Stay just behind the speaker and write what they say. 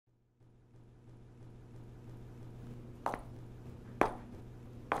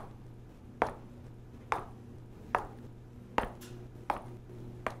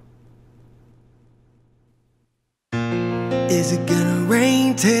Is it gonna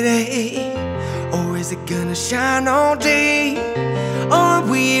rain today? Or is it gonna shine all day? Or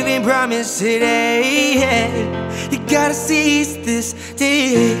we even promised today? You gotta seize this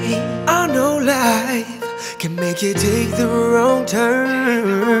day. I know life can make you take the wrong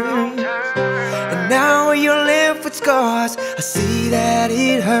turn, and now you're left with scars. I see that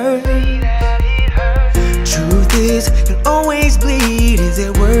it hurts. Truth is, you'll always bleed. Is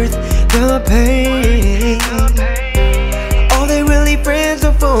it worth the pain? Are they really friends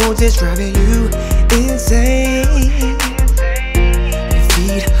or foes? It's driving you insane. Your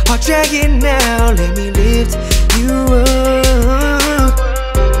feet are dragging now. Let me lift you up.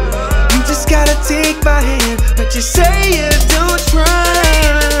 You just gotta take my hand, but you say you don't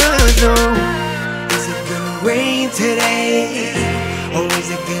trust. No. Is it gonna rain today? Or is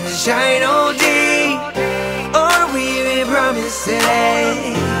it gonna shine all day? Or we even promised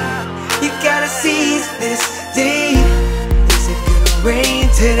today? You gotta seize this day. Is it gonna rain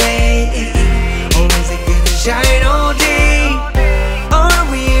today? Or is it gonna shine all day? Or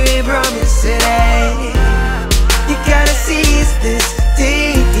we even promised today? You gotta seize this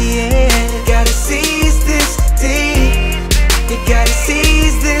day, yeah. You gotta seize this day. You gotta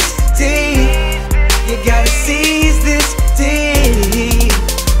seize this day. You gotta seize this day.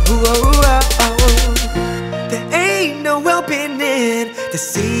 Whoa. There ain't no helping it to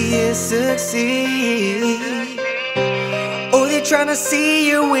see you succeed. Oh, they're trying to see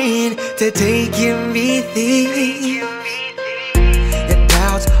you win, to take everything. Your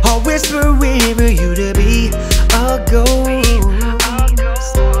doubts are whispering for you to be a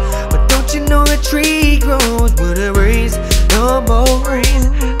ghost. But don't you know a tree grows when it rains the most?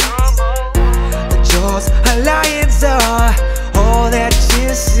 The jaws of lions are all that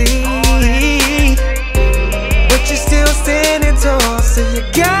you see, but you're still standing tall, so you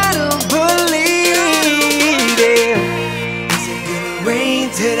gotta believe it. Is it gonna rain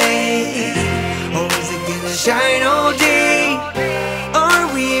today? Or is it gonna shine all day? Or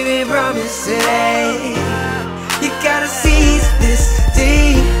we even promised today? You gotta seize this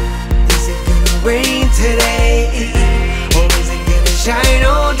day. Is it gonna rain today? Or is it gonna shine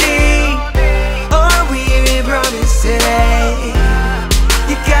all day? Or we even promised today?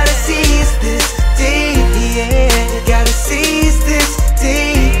 You gotta seize this day, yeah. You gotta seize this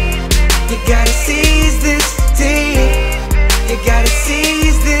day. You gotta seize this day. You gotta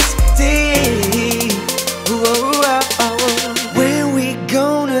seize this day. Whoa. When we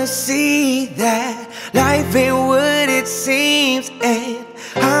gonna see that life ain't what it seems? And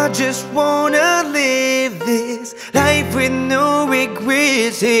I just wanna live this life with no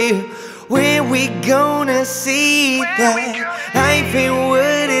regrets here. When we gonna see that life ain't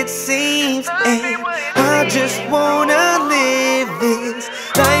what it seems? And I just wanna live this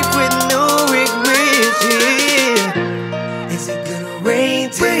life with no regrets here. Is it gonna rain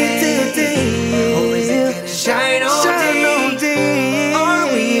today? Or is it gonna shine all day? Or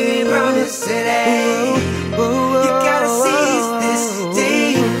we even promised today? You gotta seize this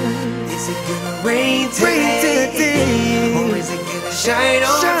day. Is it gonna rain today? Or is it gonna shine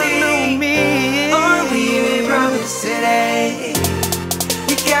all day?